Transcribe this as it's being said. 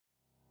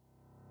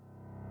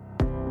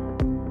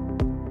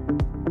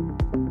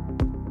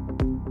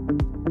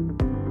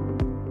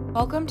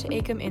Welcome to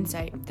AICUM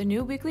Insight, the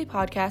new weekly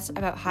podcast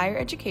about higher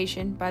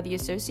education by the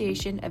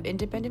Association of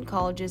Independent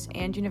Colleges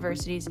and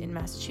Universities in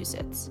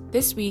Massachusetts.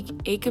 This week,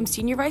 AICUM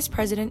Senior Vice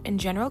President and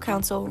General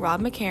Counsel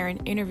Rob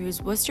McCarron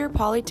interviews Worcester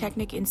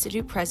Polytechnic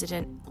Institute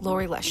President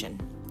Lori Leshin.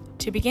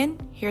 To begin,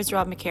 here's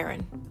Rob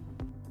McCarron.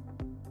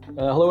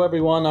 Hello,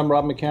 everyone. I'm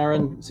Rob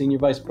McCarron, Senior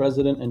Vice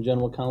President and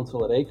General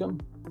Counsel at AICUM.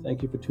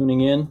 Thank you for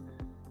tuning in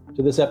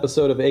to this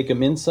episode of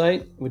AICUM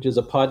Insight, which is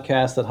a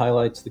podcast that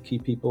highlights the key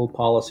people,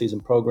 policies,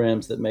 and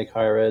programs that make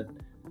higher ed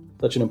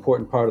such an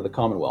important part of the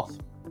Commonwealth.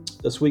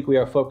 This week, we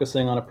are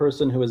focusing on a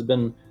person who has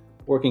been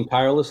working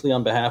tirelessly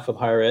on behalf of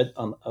higher ed,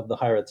 of the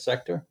higher ed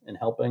sector, in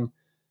helping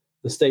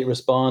the state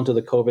respond to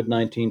the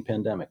COVID-19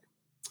 pandemic.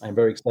 I'm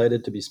very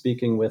excited to be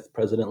speaking with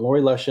President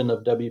Lori Leshin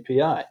of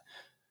WPI.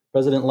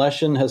 President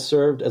Leshin has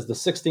served as the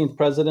 16th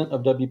president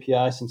of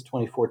WPI since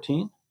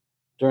 2014.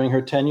 During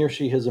her tenure,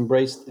 she has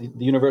embraced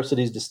the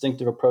university's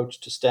distinctive approach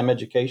to STEM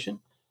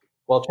education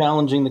while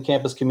challenging the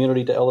campus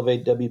community to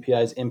elevate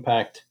WPI's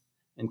impact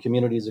in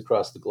communities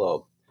across the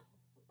globe.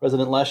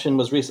 President Leshin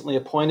was recently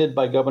appointed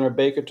by Governor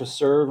Baker to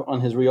serve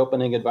on his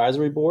Reopening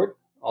Advisory Board,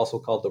 also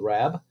called the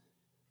RAB,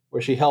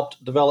 where she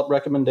helped develop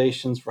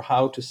recommendations for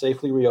how to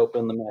safely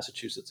reopen the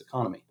Massachusetts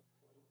economy.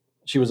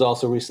 She was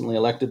also recently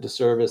elected to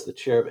serve as the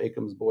chair of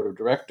AICUM's Board of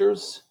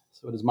Directors.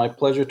 So it is my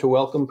pleasure to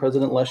welcome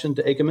President Leshin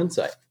to AICUM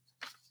Insight.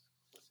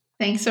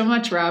 Thanks so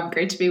much, Rob.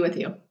 Great to be with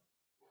you.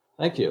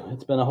 Thank you.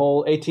 It's been a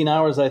whole 18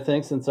 hours, I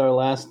think, since our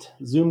last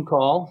Zoom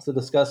call to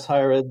discuss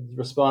higher ed's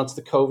response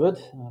to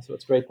COVID. So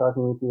it's great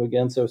talking with you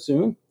again so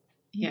soon.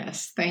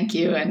 Yes, thank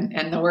you.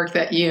 And the work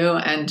that you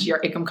and your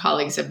AICUM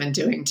colleagues have been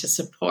doing to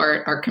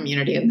support our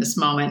community in this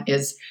moment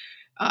is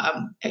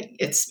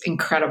it's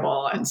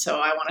incredible. And so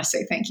I want to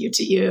say thank you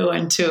to you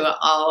and to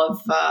all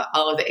of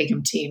the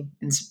AICUM team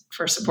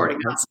for supporting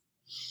us.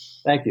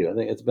 Thank you. I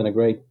think it's been a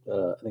great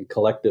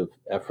collective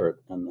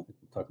effort, and we'll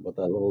talk about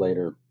that a little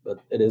later. But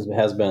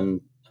has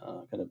been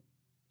kind of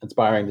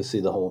inspiring to see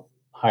the whole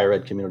higher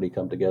ed community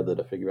come together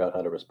to figure out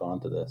how to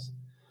respond to this.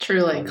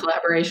 Truly,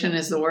 collaboration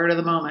is the word of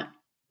the moment.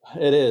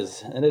 It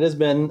is, and it has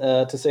been,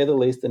 to say the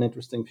least, an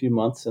interesting few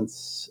months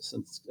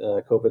since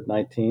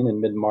COVID-19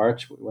 in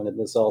mid-March when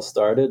this all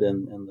started,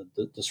 and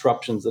the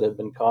disruptions that have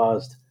been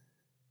caused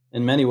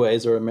in many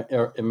ways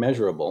are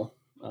immeasurable.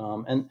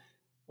 And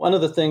one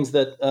of the things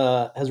that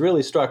has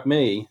really struck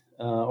me,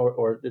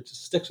 or it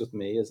just sticks with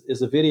me,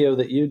 is a video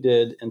that you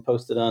did and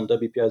posted on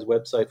WPI's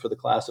website for the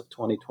class of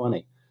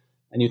 2020.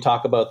 And you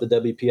talk about the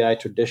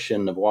WPI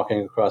tradition of walking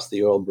across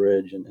the Earl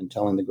Bridge and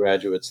telling the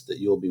graduates that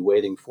you'll be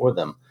waiting for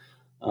them.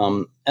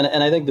 And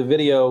I think the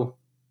video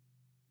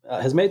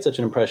has made such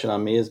an impression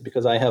on me is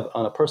because I have,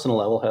 on a personal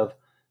level, have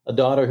a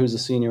daughter who's a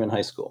senior in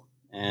high school.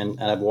 And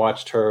I've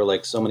watched her,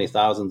 like so many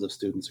thousands of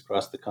students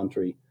across the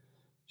country.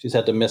 She's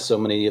had to miss so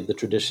many of the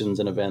traditions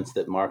and events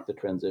that mark the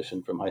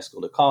transition from high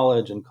school to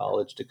college and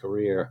college to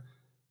career.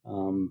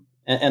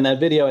 And that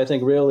video, I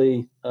think,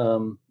 really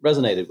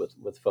resonated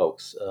with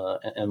folks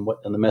and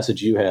the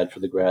message you had for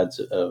the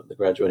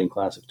graduating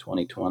class of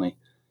 2020.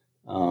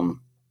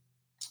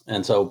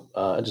 And so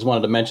I just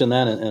wanted to mention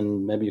that,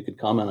 and maybe you could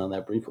comment on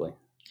that briefly.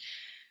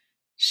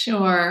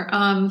 Sure.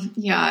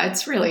 Yeah,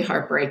 it's really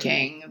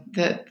heartbreaking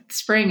that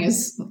spring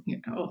is,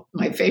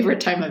 my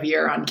favorite time of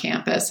year on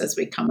campus as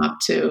we come up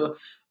to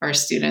our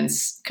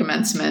students'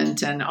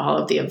 commencement and all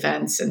of the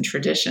events and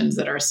traditions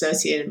that are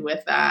associated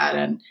with that.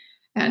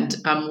 And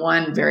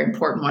one very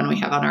important one we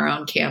have on our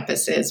own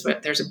campus is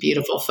there's a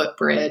beautiful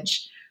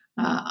footbridge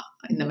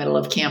in the middle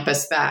of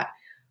campus that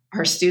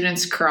our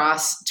students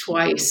cross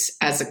twice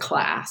as a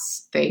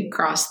class. They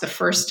cross the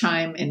first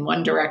time in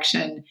one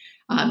direction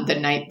the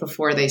night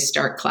before they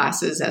start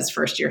classes as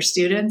first-year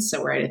students,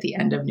 so right at the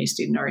end of new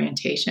student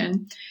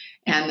orientation.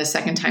 And the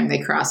second time they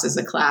cross as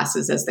a class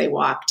is as they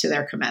walk to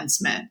their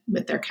commencement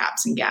with their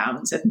caps and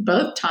gowns. And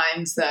both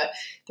times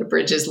the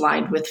bridge is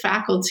lined with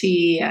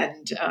faculty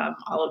and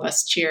all of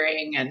us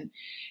cheering. And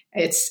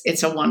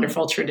it's a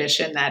wonderful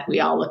tradition that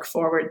we all look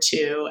forward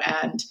to.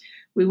 And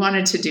we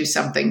wanted to do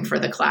something for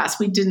the class.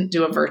 We didn't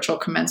do a virtual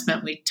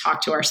commencement. We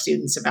talked to our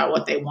students about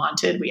what they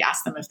wanted. We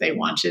asked them if they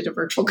wanted a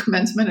virtual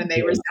commencement, and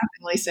they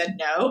resoundingly said,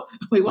 no,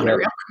 we want a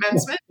real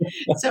commencement.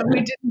 So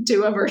we didn't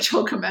do a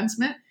virtual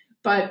commencement,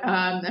 but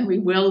and we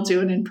will do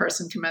an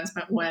in-person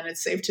commencement when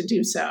it's safe to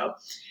do so.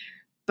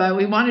 But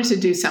we wanted to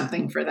do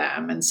something for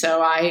them. And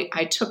so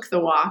I took the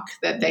walk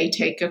that they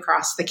take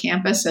across the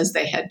campus as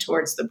they head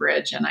towards the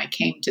bridge, and I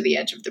came to the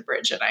edge of the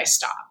bridge and I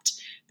stopped,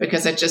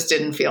 because it just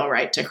didn't feel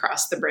right to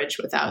cross the bridge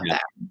without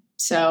them.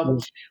 So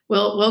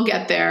we'll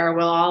get there.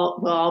 We'll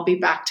all be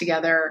back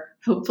together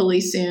hopefully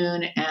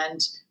soon.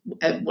 And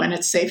when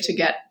it's safe to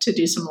get to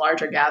do some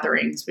larger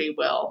gatherings, we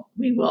will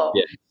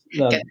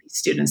get these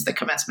students the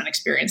commencement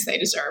experience they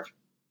deserve.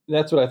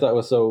 That's what I thought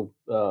was so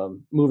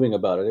moving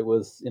about it. It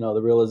was,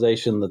 the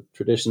realization that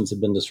traditions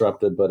have been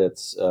disrupted, but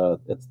it's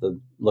the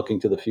looking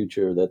to the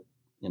future that,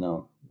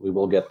 we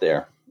will get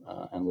there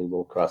and we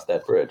will cross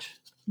that bridge.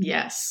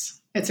 Yes.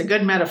 it's a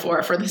good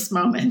metaphor for this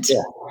moment.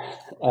 Yeah.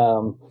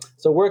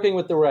 So working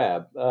with the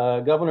RAB,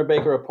 Governor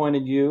Baker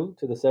appointed you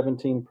to the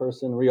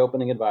 17-person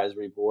Reopening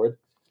Advisory Board.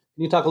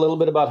 Can you talk a little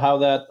bit about how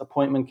that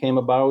appointment came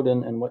about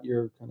and what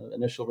your kind of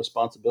initial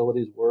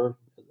responsibilities were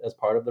as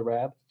part of the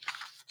RAB?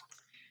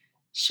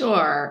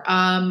 Sure.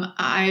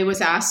 I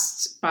was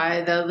asked by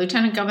the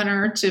Lieutenant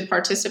Governor to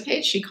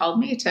participate. She called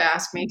me to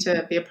ask me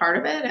to be a part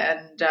of it.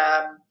 And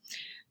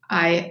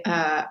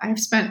I've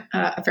spent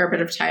a fair bit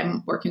of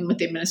time working with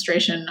the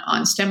administration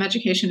on STEM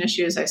education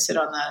issues. I sit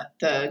on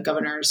the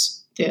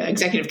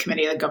executive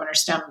committee of the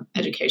Governor's STEM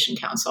Education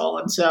Council.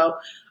 And so,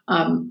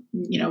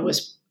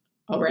 was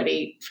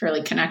already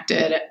fairly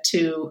connected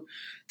to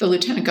the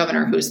Lieutenant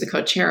Governor, who's the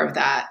co-chair of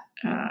that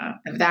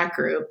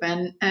group.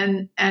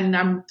 And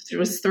I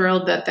was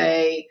thrilled that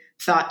they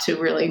thought to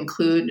really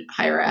include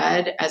higher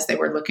ed as they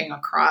were looking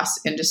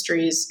across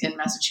industries in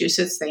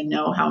Massachusetts. They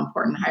know how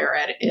important higher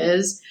ed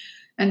is.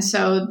 And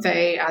so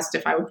they asked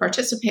if I would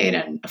participate.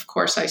 And of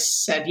course, I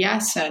said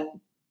yes. And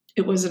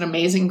it was an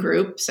amazing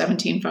group,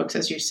 17 folks,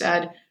 as you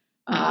said,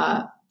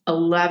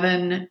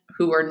 11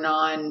 who were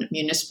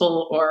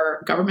non-municipal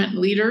or government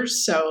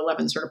leaders, so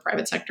 11 sort of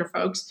private sector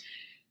folks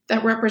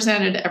that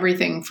represented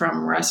everything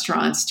from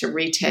restaurants to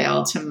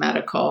retail to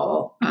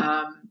medical.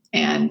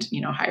 And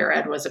higher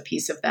ed was a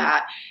piece of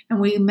that. And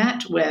we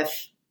met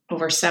with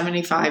over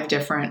 75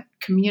 different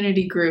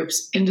community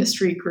groups,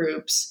 industry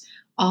groups,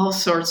 all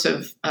sorts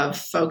of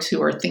folks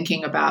who are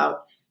thinking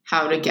about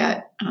how to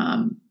get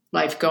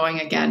life going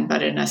again,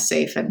 but in a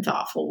safe and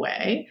thoughtful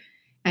way.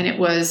 And it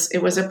was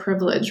a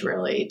privilege,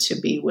 really, to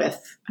be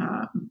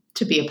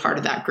a part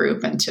of that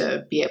group and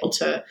to be able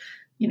to,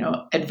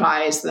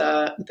 advise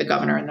the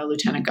governor and the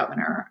lieutenant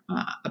governor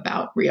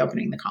about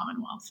reopening the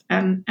Commonwealth.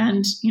 And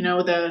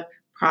the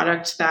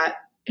product that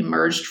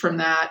emerged from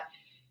that,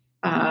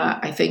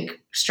 I think,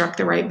 struck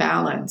the right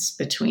balance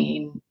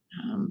between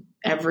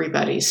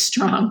everybody's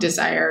strong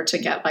desire to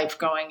get life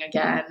going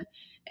again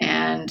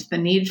and the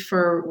need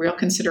for real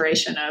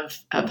consideration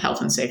of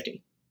health and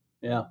safety.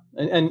 Yeah,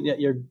 and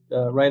you're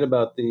right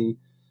about the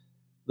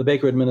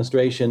Baker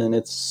administration and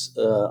its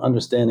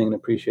understanding and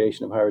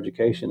appreciation of higher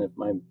education. If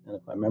my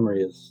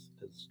memory is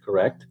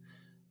correct,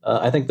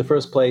 I think the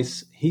first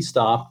place he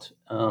stopped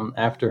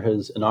after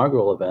his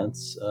inaugural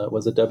events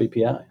was at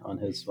WPI when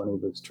he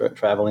was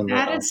traveling.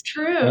 That is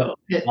true.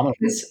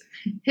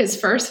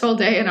 His first full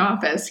day in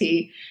office,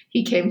 he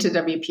came to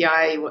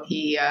WPI.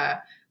 He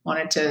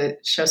wanted to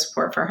show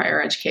support for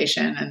higher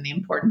education and the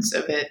importance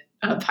of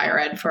higher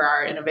ed for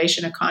our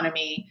innovation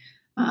economy.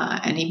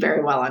 And he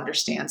very well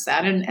understands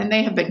that. And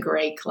they have been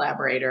great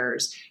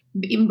collaborators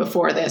even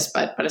before this,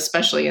 but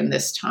especially in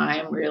this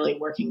time, really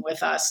working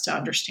with us to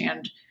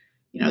understand,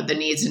 the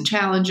needs and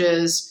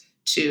challenges,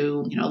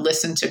 to,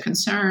 listen to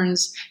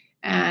concerns.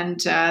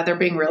 And they're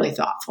being really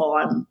thoughtful.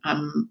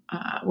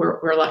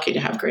 We're lucky to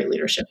have great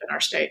leadership in our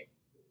state.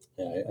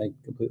 Yeah, I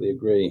completely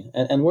agree.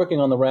 And working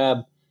on the RAB,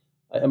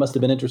 it must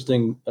have been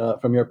interesting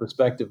from your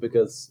perspective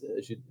because,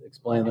 as you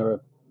explained, there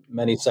are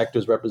many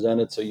sectors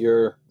represented. So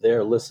you're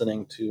there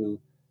listening to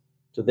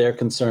their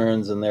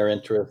concerns and their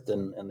interest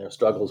and their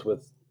struggles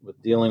with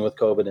dealing with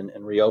COVID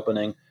and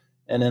reopening.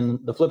 And then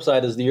the flip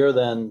side is you're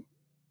then,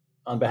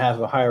 on behalf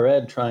of higher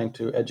ed, trying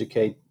to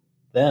educate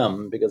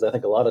them, because I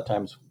think a lot of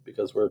times,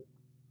 because we're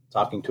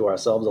talking to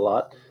ourselves a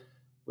lot,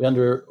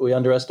 we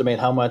underestimate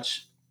how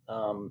much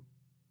the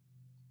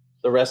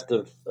rest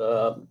of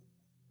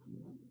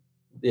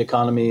the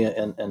economy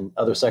and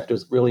other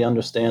sectors really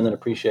understand and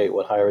appreciate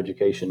what higher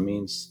education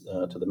means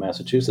to the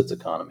Massachusetts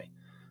economy.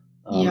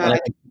 And I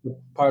think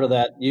part of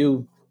that,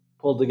 you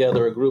pulled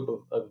together a group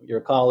of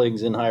your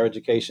colleagues in higher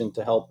education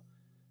to help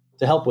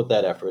with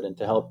that effort and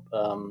to help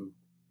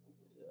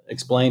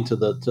explain to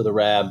the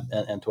RAB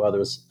and to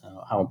others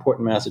how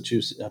important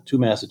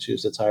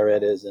Massachusetts higher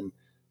ed is and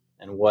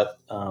what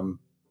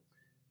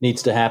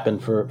needs to happen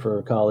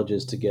for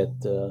colleges to get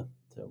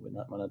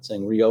we're not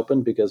saying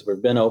reopen because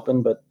we've been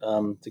open, but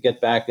to get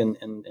back and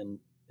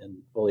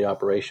fully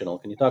operational.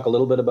 Can you talk a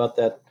little bit about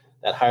that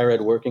higher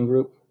ed working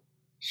group?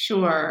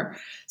 Sure.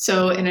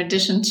 So in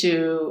addition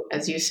to,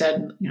 as you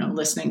said,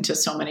 listening to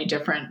so many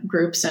different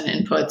groups and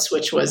inputs,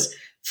 which was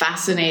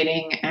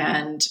fascinating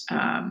and,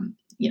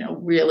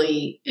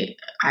 really,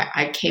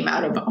 I came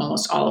out of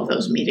almost all of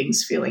those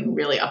meetings feeling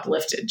really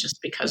uplifted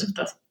just because of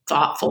the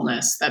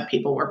thoughtfulness that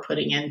people were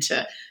putting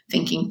into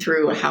thinking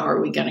through how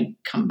are we going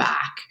to come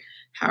back?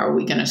 How are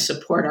we going to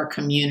support our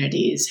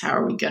communities? How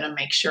are we going to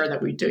make sure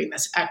that we're doing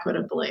this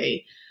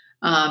equitably?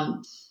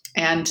 And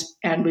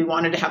we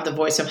wanted to have the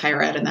voice of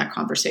higher ed in that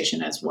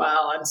conversation as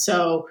well. And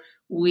so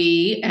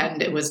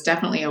and it was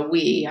definitely a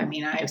we,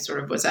 I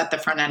sort of was at the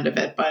front end of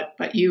it,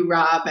 but you,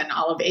 Rob, and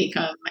all of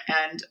AICUM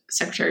and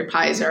Secretary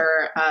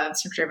Pizer,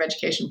 Secretary of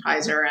Education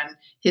Pizer and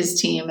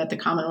his team at the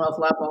Commonwealth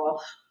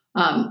level,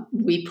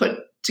 we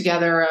put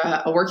together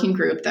a working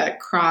group that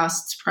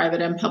crossed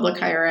private and public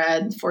higher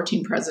ed,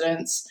 14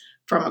 presidents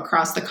from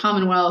across the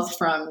Commonwealth,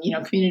 from,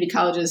 community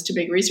colleges to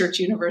big research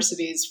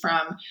universities,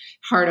 from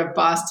heart of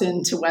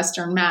Boston to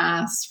Western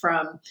Mass,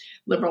 from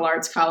liberal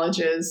arts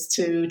colleges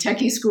to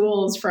techie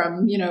schools,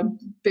 from,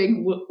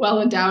 big,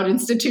 well-endowed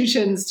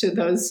institutions to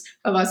those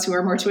of us who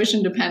are more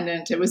tuition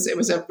dependent. It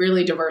was a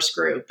really diverse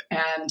group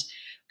and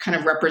kind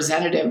of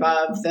representative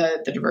of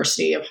the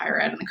diversity of higher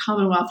ed in the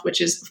Commonwealth,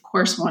 which is, of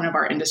course, one of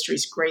our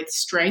industry's great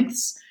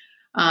strengths.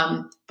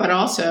 But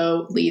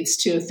also leads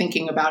to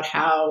thinking about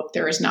how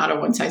there is not a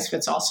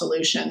one-size-fits-all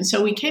solution.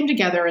 So we came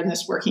together in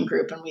this working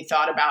group and we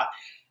thought about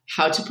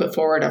how to put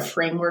forward a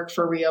framework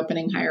for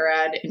reopening higher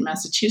ed in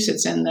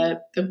Massachusetts. And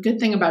the good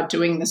thing about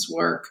doing this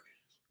work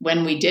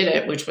when we did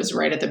it, which was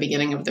right at the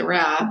beginning of the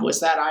RAB,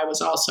 was that I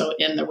was also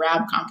in the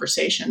RAB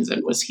conversations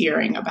and was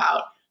hearing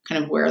about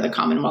kind of where the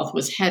Commonwealth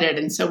was headed.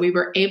 And so we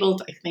were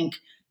able, I think,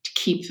 to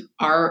keep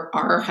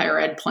our higher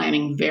ed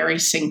planning very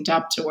synced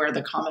up to where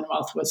the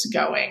Commonwealth was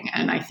going.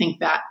 And I think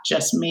that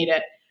just made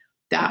it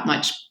that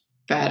much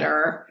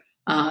better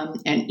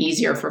and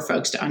easier for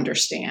folks to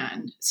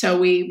understand. So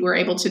we were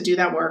able to do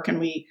that work, and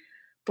we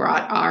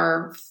brought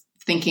our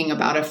thinking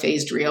about a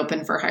phased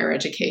reopen for higher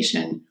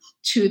education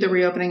to the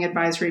Reopening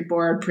Advisory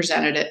Board,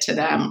 presented it to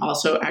them,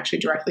 also actually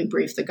directly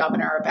briefed the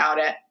governor about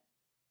it,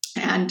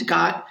 and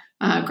got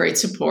great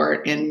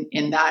support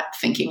in that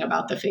thinking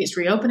about the phased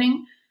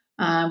reopening.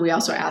 We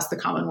also asked the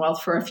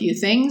Commonwealth for a few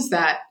things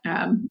that,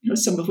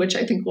 some of which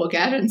I think we'll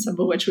get and some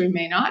of which we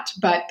may not,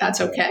 but that's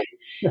okay.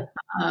 Yeah.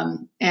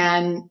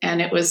 And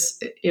it was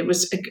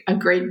a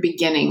great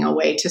beginning, a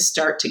way to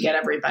start to get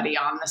everybody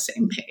on the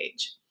same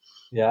page.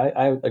 Yeah,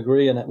 I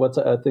agree. And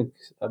I think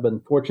I've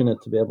been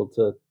fortunate to be able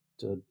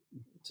to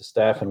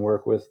staff and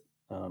work with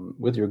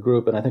your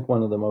group. And I think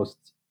one of the most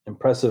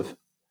impressive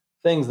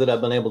things that I've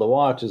been able to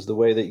watch is the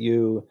way that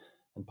you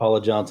and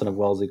Paula Johnson of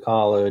Wellesley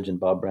College and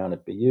Bob Brown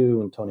at BU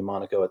and Tony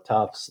Monaco at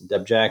Tufts and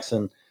Deb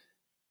Jackson,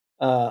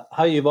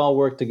 how you've all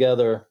worked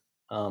together,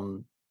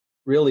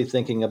 really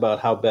thinking about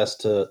how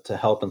best to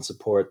help and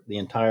support the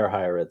entire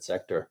higher ed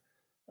sector.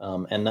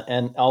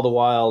 And all the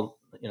while,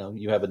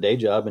 you have a day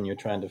job and you're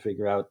trying to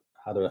figure out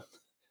how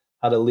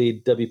to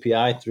lead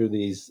WPI through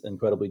these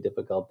incredibly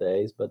difficult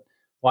days. But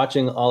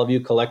watching all of you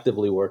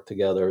collectively work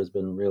together has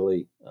been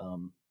really,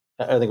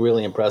 I think,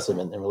 really impressive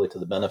and really to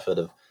the benefit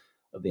of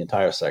the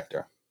entire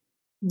sector.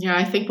 Yeah,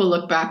 I think we'll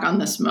look back on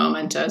this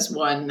moment as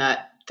one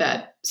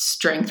that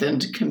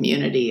strengthened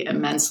community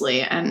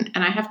immensely. And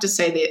I have to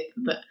say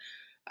that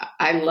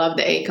I love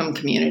the AICUM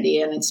community,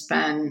 and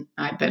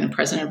I've been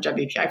president of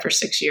WPI for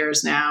 6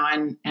 years now,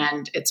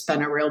 and it's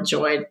been a real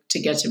joy to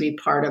get to be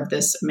part of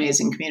this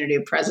amazing community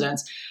of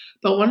presidents.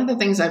 But one of the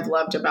things I've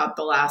loved about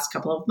the last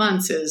couple of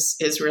months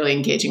is really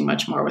engaging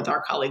much more with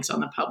our colleagues on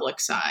the public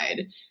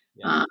side.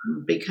 Yeah.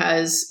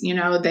 Because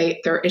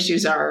their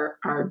issues are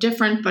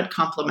different but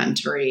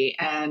complementary,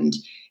 and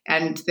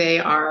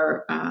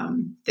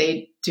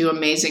they do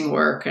amazing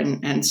work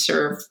and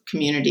serve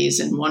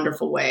communities in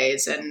wonderful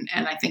ways, and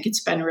I think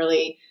it's been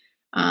really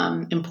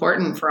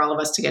important for all of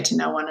us to get to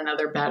know one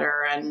another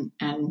better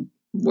and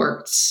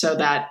work so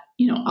that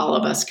all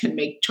of us can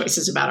make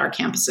choices about our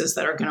campuses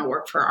that are going to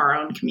work for our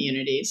own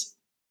communities.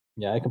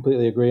 Yeah, I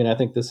completely agree, and I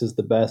think this is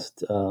the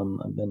best.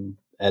 I've been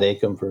at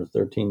AICUM for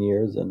 13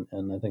 years, and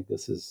I think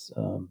this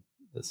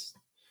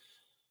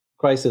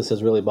crisis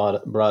has really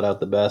brought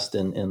out the best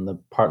in the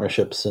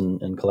partnerships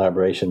and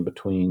collaboration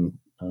between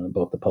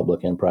both the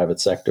public and private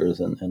sectors,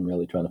 and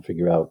really trying to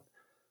figure out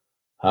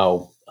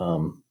how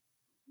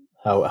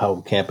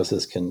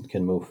campuses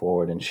can move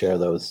forward and share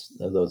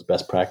those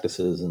best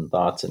practices and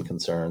thoughts and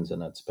concerns,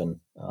 and that's been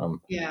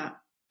yeah.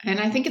 And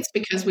I think it's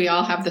because we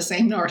all have the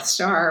same North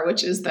Star,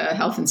 which is the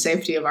health and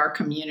safety of our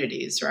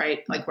communities, right?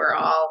 Like we're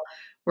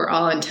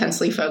all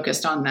intensely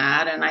focused on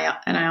that. And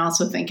I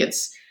also think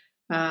it's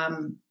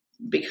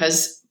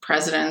because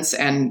presidents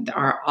and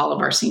all of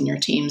our senior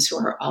teams, who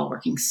are all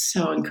working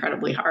so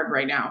incredibly hard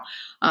right now,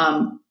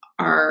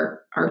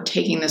 are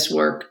taking this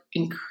work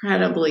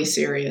incredibly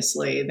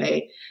seriously.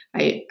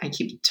 I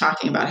keep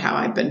talking about how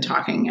I've been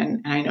talking,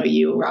 and I know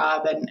you,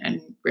 Rob,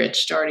 and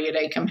Rich Doherty at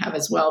AICUM have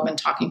as well been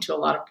talking to a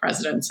lot of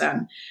presidents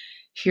and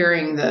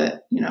hearing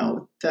the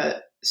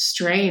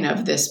strain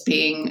of this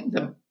being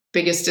the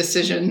biggest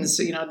decisions,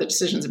 the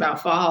decisions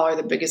about fall are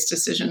the biggest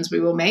decisions we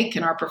will make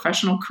in our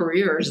professional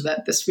careers,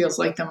 that this feels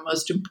like the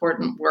most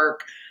important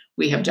work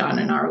we have done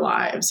in our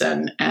lives.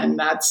 And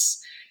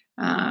that's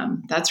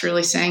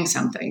really saying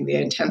something. The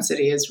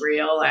intensity is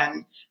real.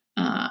 And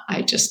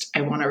I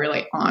want to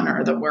really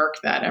honor the work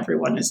that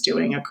everyone is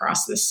doing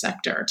across this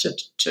sector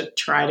to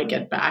try to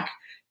get back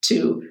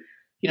to,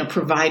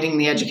 providing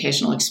the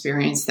educational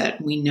experience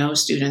that we know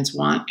students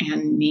want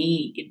and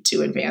need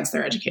to advance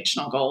their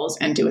educational goals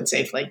and do it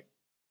safely.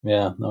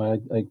 Yeah, no,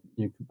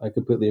 I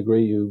completely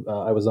agree.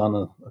 I was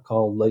on a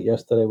call late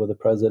yesterday with the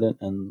president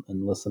and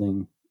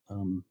listening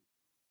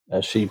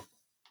as she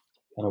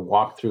kind of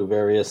walked through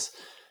various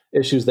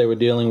issues they were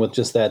dealing with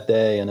just that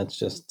day, and it's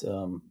just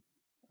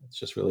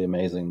really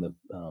amazing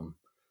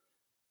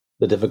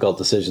the difficult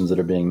decisions that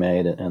are being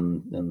made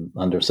and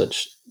under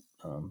such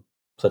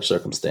such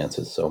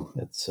circumstances. So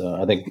it's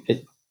I think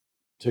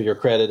to your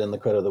credit and the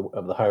credit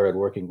of the higher ed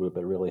working group,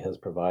 it really has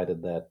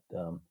provided that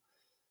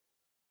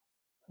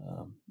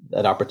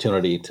that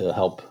opportunity to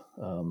help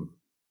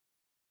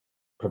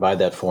provide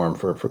that forum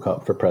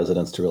for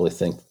presidents to really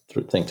think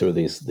through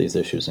these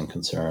issues and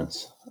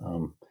concerns.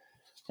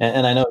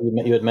 And I know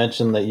you had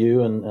mentioned that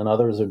you and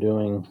others are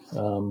doing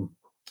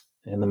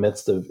in the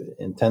midst of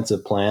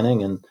intensive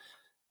planning, and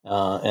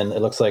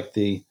it looks like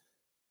the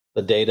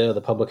data,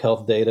 the public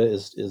health data,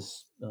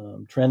 is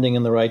trending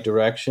in the right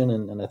direction.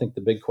 And I think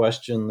the big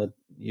question that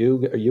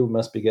you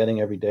must be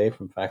getting every day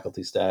from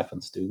faculty, staff,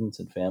 and students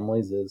and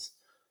families is,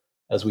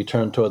 as we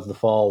turn towards the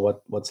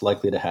fall, what's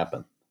likely to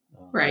happen?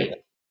 Right.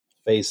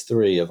 Phase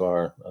 3 of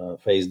our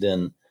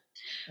phased-in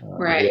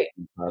right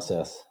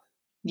process.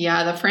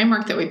 Yeah, the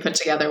framework that we put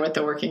together with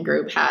the working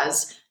group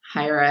has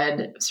higher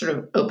ed sort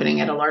of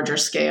opening at a larger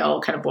scale,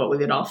 kind of what we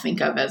would all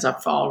think of as a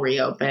fall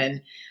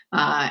reopen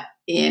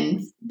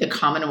in the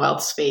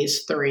Commonwealth's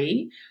phase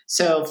 3.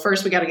 So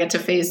first we got to get to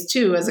phase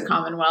 2 as a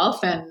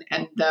Commonwealth, and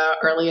the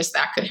earliest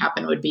that could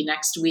happen would be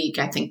next week.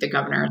 I think the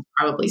governor is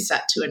probably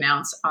set to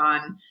announce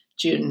on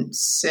June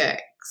 6th.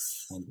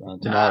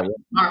 Tomorrow,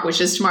 which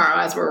is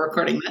tomorrow as we're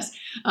recording this,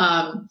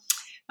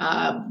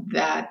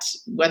 that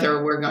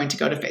whether we're going to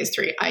go to phase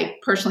 3. I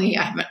personally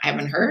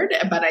haven't heard,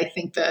 but I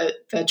think the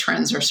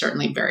trends are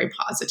certainly very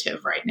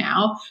positive right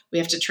now. We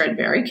have to tread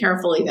very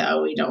carefully,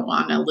 though. We don't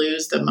want to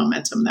lose the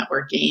momentum that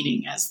we're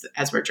gaining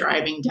as we're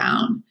driving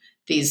down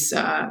these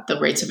the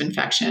rates of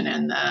infection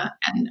and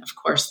of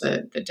course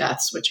the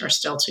deaths, which are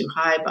still too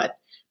high, but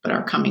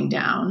are coming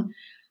down.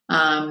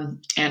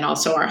 And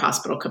also our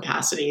hospital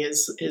capacity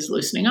is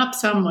loosening up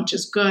some, which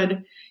is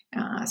good.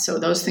 So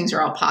those things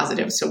are all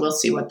positive. So we'll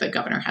see what the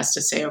governor has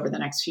to say over the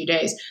next few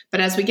days.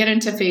 But as we get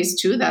into phase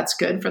 2, that's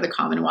good for the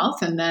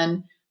Commonwealth. And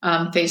then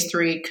phase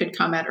 3 could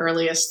come at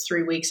earliest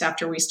 3 weeks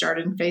after we start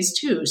in phase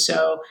 2.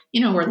 So,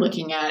 we're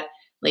looking at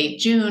late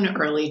June,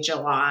 early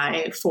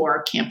July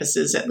for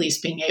campuses at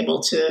least being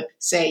able to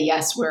say,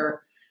 yes, we're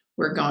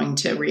going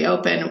to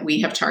reopen.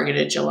 We have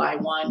targeted July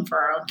 1 for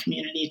our own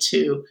community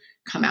to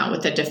come out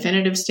with a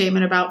definitive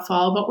statement about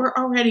fall, but we're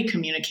already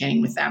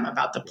communicating with them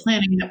about the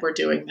planning that we're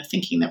doing, the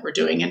thinking that we're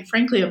doing, and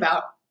frankly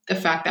about the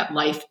fact that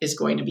life is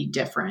going to be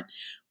different.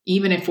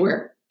 Even if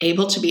we're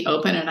able to be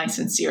open, and I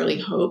sincerely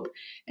hope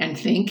and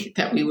think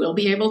that we will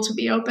be able to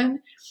be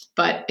open,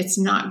 but it's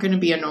not going to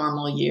be a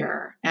normal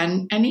year.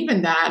 And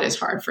even that is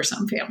hard for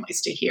some families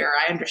to hear.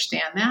 I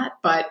understand that,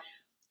 but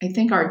I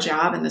think our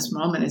job in this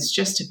moment is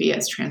just to be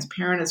as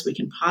transparent as we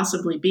can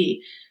possibly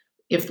be.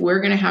 If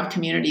we're going to have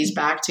communities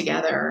back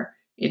together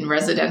in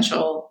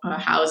residential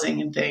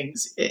housing and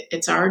things,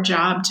 it's our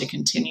job to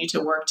continue to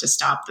work to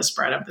stop the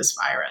spread of this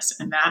virus.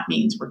 And that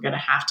means we're going to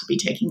have to be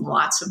taking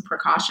lots of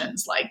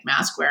precautions like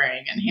mask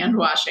wearing and hand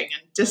washing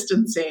and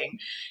distancing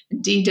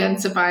and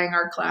de-densifying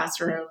our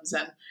classrooms.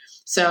 And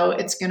so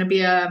it's going to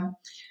be a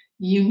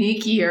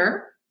unique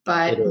year,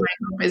 but my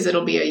hope is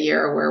it'll be a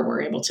year where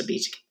we're able to be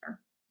together.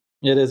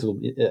 It is.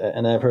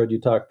 And I've heard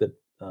you talk that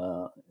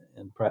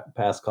in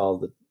past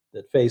calls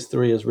that phase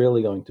 3 is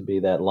really going to be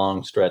that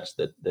long stretch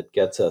that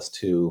gets us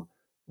to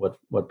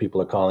what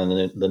people are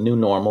calling the new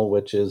normal,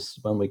 which is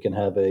when we can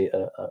have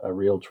a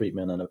real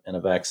treatment and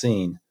a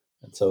vaccine.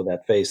 And so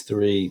that phase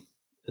 3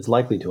 is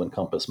likely to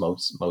encompass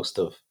most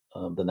of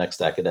the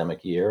next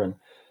academic year.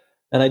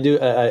 And I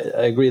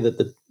agree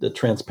that the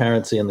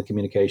transparency and the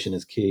communication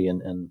is key,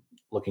 and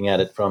looking at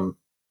it from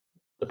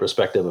the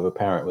perspective of a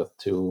parent with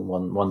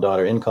one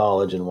daughter in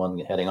college and one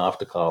heading off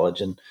to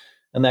college, and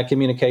that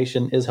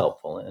communication is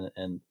helpful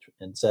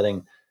in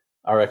setting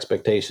our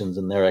expectations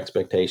and their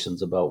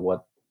expectations about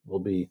what will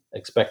be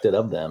expected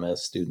of them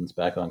as students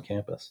back on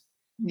campus.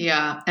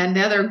 Yeah. And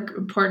the other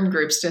important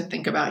groups to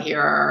think about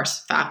here are our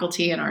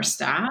faculty and our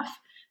staff.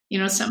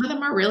 Some of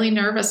them are really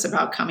nervous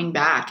about coming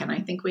back. And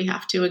I think we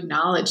have to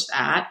acknowledge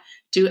that,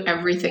 do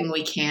everything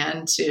we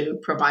can to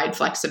provide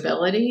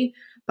flexibility,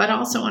 but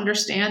also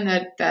understand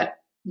that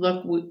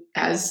look,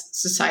 as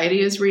society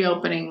is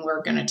reopening,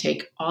 we're going to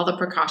take all the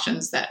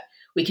precautions that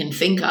we can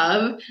think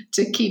of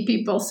to keep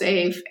people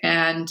safe,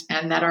 and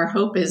that our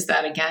hope is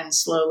that, again,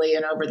 slowly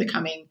and over the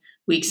coming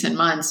weeks and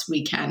months,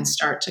 we can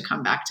start to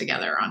come back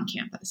together on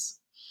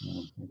campus.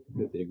 I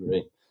completely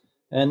agree.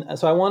 And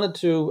so I wanted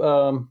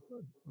to,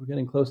 we're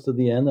getting close to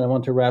the end, and I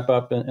want to wrap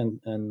up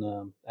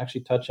and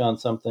actually touch on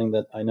something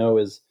that I know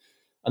is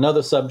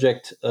another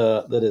subject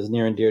that is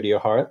near and dear to your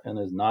heart and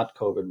is not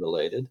COVID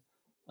related.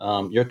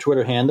 Your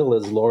Twitter handle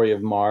is Lori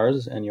of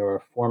Mars, and you're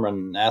a former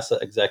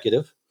NASA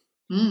executive.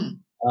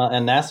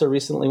 And NASA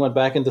recently went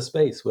back into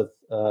space with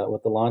the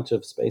launch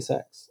of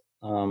SpaceX.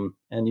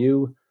 And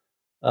you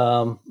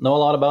know a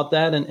lot about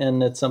that,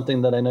 and it's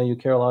something that I know you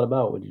care a lot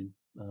about. Would you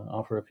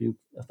offer a few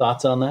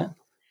thoughts on that?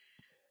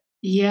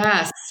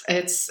 Yes,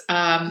 it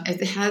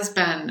has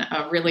been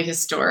a really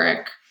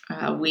historic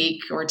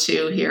week or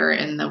two here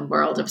in the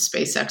world of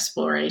space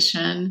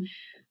exploration.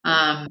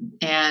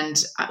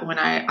 And when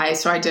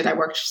I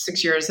worked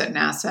 6 years at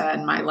NASA,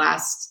 and my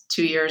last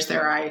 2 years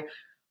there, I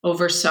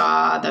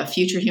oversaw the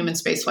Future Human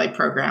Spaceflight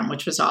Program,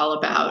 which was all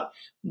about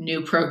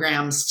new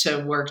programs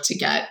to work to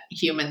get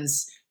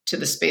humans to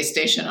the space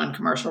station on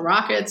commercial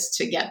rockets,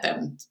 to get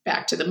them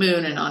back to the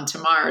moon and onto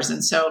Mars.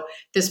 And so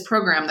this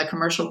program, the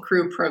Commercial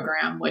Crew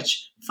Program,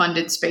 which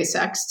funded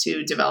SpaceX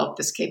to develop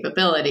this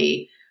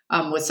capability,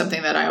 was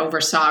something that I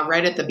oversaw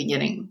right at the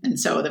beginning. And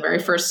so the very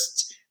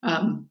first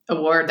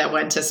award that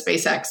went to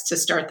SpaceX to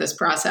start this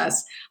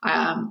process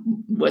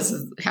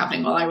was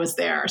happening while I was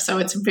there. So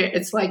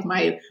it's like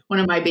one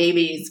of my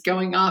babies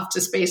going off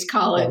to space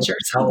college or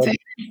something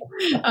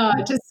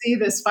to see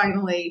this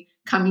finally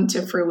coming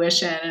to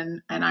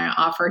fruition. And I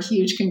offer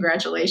huge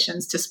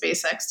congratulations to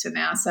SpaceX, to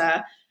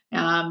NASA,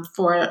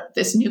 for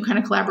this new kind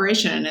of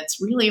collaboration. And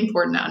it's really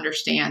important to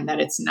understand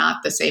that it's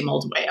not the same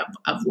old way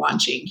of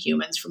launching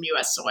humans from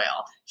U.S.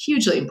 soil.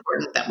 Hugely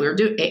important that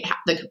have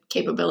the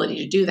capability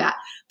to do that.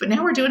 But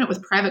now we're doing it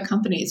with private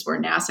companies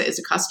where NASA is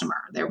a customer.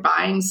 They're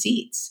buying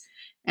seats.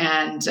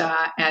 And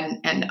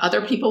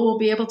other people will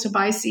be able to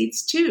buy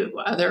seats too,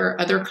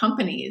 other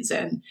companies.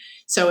 And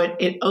so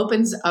it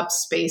opens up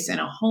space in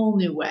a whole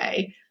new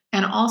way,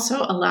 and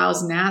also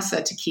allows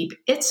NASA to keep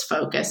its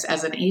focus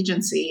as an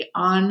agency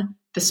on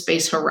the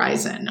space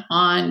horizon,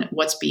 on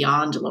what's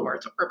beyond low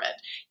Earth orbit,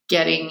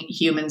 getting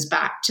humans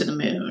back to the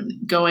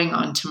moon, going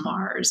on to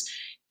Mars,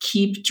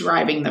 keep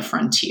driving the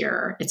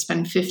frontier. It's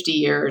been 50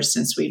 years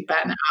since we've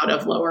been out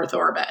of low Earth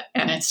orbit,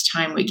 and it's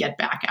time we get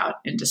back out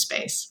into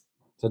space.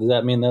 So does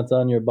that mean that's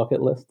on your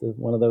bucket list,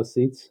 one of those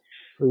seats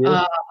for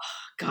you?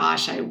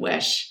 Gosh, I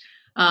wish.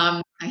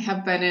 I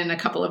have been in a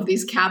couple of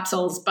these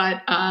capsules,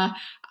 but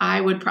I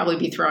would probably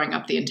be throwing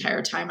up the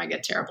entire time. I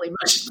get terribly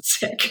motion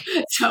sick.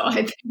 So I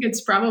think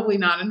it's probably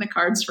not in the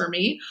cards for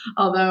me.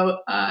 Although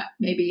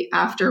maybe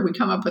after we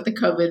come up with the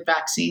COVID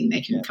vaccine, they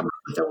can come up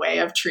with a way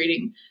of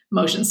treating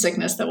motion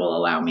sickness that will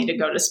allow me to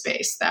go to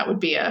space. That would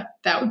be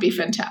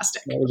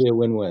fantastic. That would be a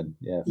win-win.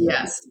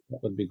 Yes. That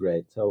would be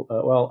great. So,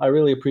 well, I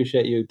really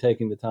appreciate you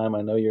taking the time.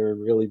 I know you're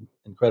really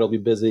incredibly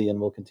busy and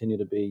will continue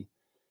to be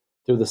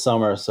through the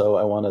summer. So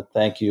I want to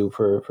thank you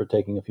for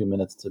taking a few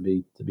minutes to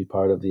be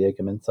part of the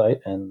AICUM Insight,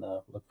 and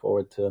look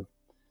forward to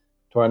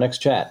our next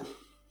chat.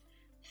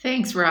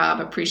 Thanks,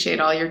 Rob. Appreciate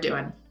all you're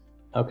doing.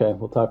 Okay,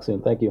 we'll talk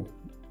soon. Thank you.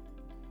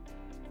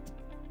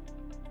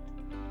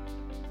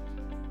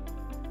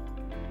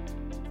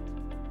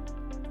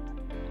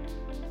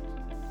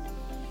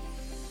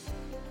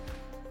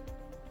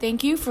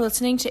 Thank you for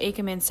listening to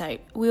AICUM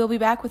Insight. We will be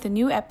back with a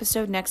new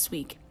episode next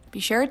week. Be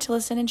sure to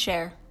listen and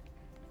share.